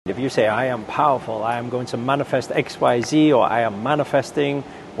If you say, I am powerful, I am going to manifest X, Y, Z, or I am manifesting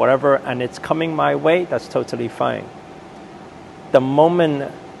whatever, and it's coming my way, that's totally fine. The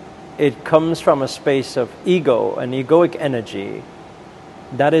moment it comes from a space of ego, an egoic energy,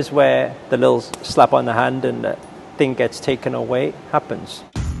 that is where the little slap on the hand and the thing gets taken away happens.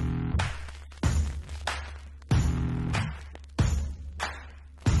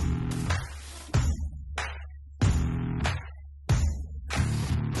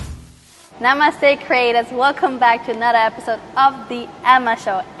 Namaste creators, welcome back to another episode of the Emma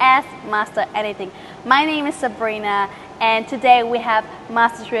Show, Ask Master Anything. My name is Sabrina and today we have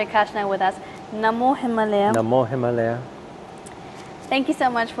Master Sri Akarshana with us. Namo Himalaya. Namo Himalaya. Thank you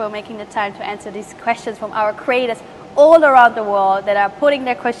so much for making the time to answer these questions from our creators all around the world that are putting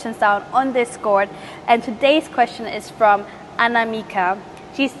their questions down on Discord. And today's question is from Anamika.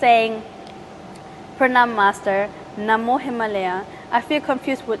 She's saying, Pranam Master, Namo Himalaya. I feel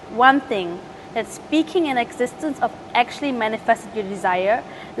confused with one thing, that speaking in existence of actually manifested your desire,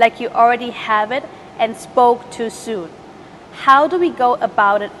 like you already have it and spoke too soon. How do we go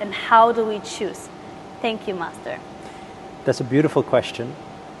about it and how do we choose? Thank you, Master. That's a beautiful question.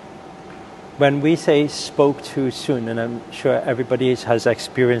 When we say spoke too soon, and I'm sure everybody has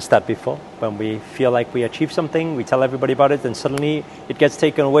experienced that before, when we feel like we achieve something, we tell everybody about it, and suddenly it gets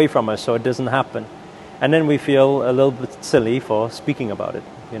taken away from us, so it doesn't happen. And then we feel a little bit silly for speaking about it,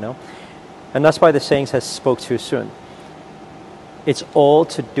 you know. And that's why the saying says spoke too soon. It's all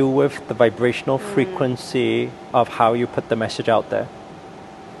to do with the vibrational frequency of how you put the message out there.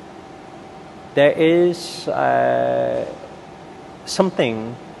 There is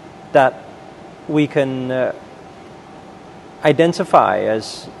something that we can identify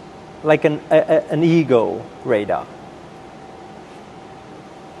as like an ego radar.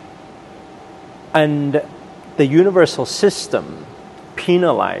 And the universal system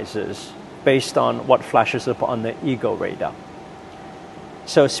penalizes based on what flashes up on the ego radar.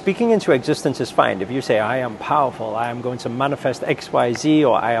 So speaking into existence is fine. If you say, I am powerful, I am going to manifest X, Y, Z,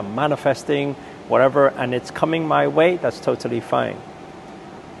 or I am manifesting whatever, and it's coming my way, that's totally fine.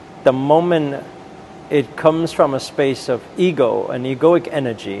 The moment it comes from a space of ego, an egoic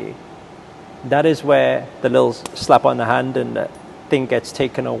energy, that is where the little slap on the hand and the thing gets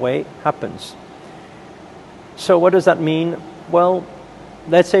taken away happens. So what does that mean? Well,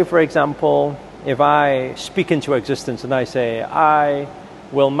 let's say, for example, if I speak into existence and I say, I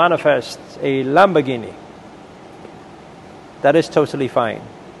will manifest a Lamborghini, that is totally fine.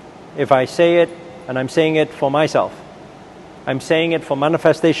 If I say it, and I'm saying it for myself, I'm saying it for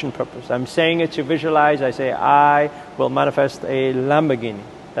manifestation purpose, I'm saying it to visualize, I say, I will manifest a Lamborghini,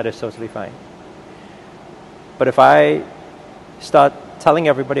 that is totally fine. But if I start telling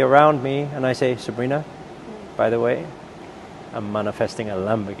everybody around me and I say, Sabrina, by the way, I'm manifesting a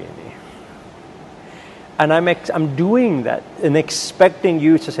Lamborghini. And I'm doing that and expecting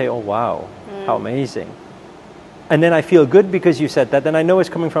you to say, oh, wow, how amazing. And then I feel good because you said that, then I know it's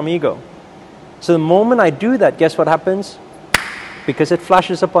coming from ego. So the moment I do that, guess what happens? Because it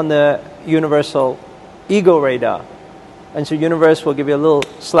flashes up on the universal ego radar. And so universe will give you a little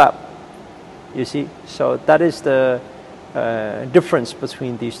slap, you see? So that is the difference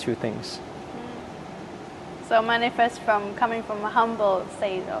between these two things. So manifest coming from a humble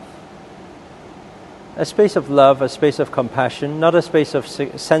state of... A space of love, a space of compassion, not a space of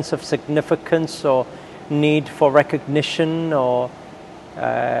sense of significance or need for recognition or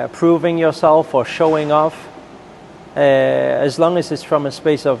proving yourself or showing off. As long as it's from a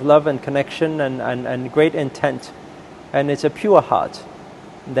space of love and connection and great intent, and it's a pure heart,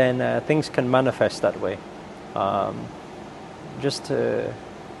 then things can manifest that way. Just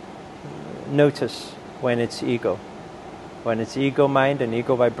notice when it's ego. When it's ego mind and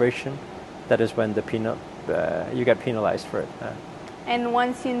ego vibration, that is when you get penalized for it. And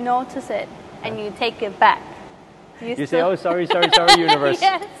once you notice it and you take it back, you say, oh, sorry, universe.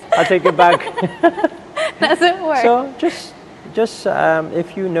 Yes. I'll take it back. Doesn't work. So just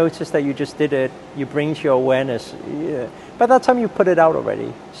if you notice that you just did it, you bring to your awareness. By that time, you put it out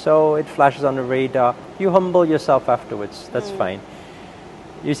already. So it flashes on the radar. You humble yourself afterwards. That's fine.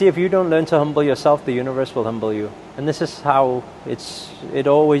 You see, if you don't learn to humble yourself, the universe will humble you. And this is how it's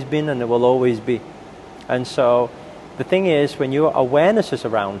always been and it will always be. And so the thing is, when your awareness is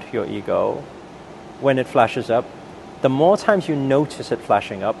around your ego, when it flashes up, the more times you notice it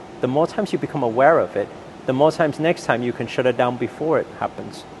flashing up, the more times you become aware of it, the more times next time you can shut it down before it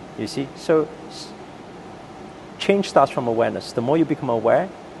happens. You see? So change starts from awareness. The more you become aware,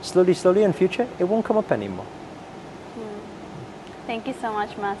 slowly in future, it won't come up anymore. Thank you so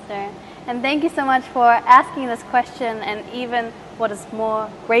much, Master. And thank you so much for asking this question and even what is more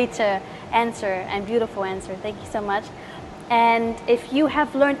greater answer and beautiful answer. Thank you so much. And if you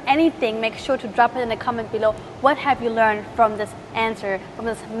have learned anything, make sure to drop it in the comment below. What have you learned from this answer, from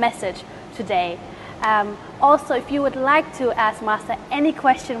this message today? Also, if you would like to ask Master any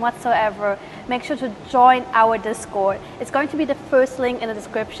question whatsoever, make sure to join our Discord. It's going to be the first link in the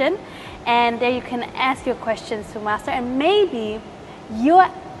description, and there you can ask your questions to Master, and maybe your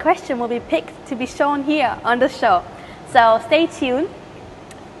question will be picked to be shown here on the show. So stay tuned.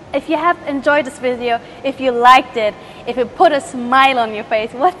 If you have enjoyed this video, if you liked it, if it put a smile on your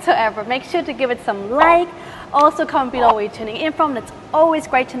face whatsoever, make sure to give it some like. Also comment below where you're tuning in from. That's always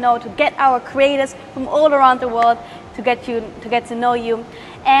great to know, to get our creators from all around the world to get to know you.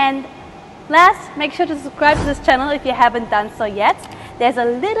 And last, make sure to subscribe to this channel if you haven't done so yet. There's a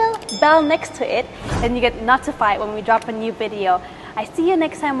little bell next to it and you get notified when we drop a new video. I see you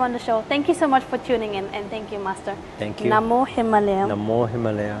next time on the show. Thank you so much for tuning in, and thank you, Master. Thank you. Namo Himalaya. Namo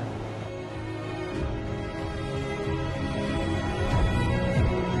Himalaya.